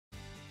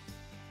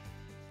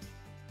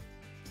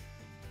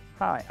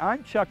Hi,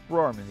 I'm Chuck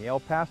Broerman, the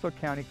El Paso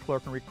County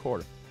Clerk and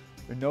Recorder.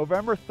 The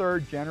November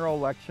 3rd general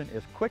election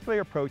is quickly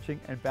approaching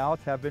and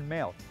ballots have been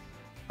mailed.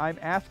 I'm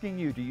asking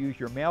you to use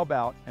your mail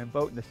ballot and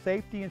vote in the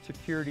safety and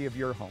security of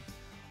your home.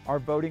 Our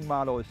voting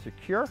model is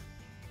secure,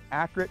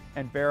 accurate,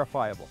 and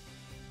verifiable.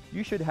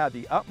 You should have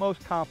the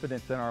utmost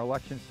confidence in our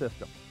election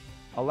system.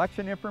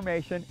 Election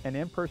information and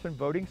in-person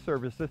voting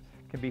services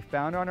can be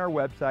found on our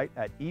website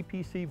at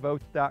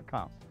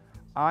epcvotes.com.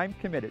 I'm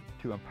committed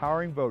to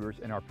empowering voters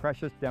in our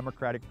precious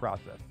democratic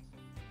process.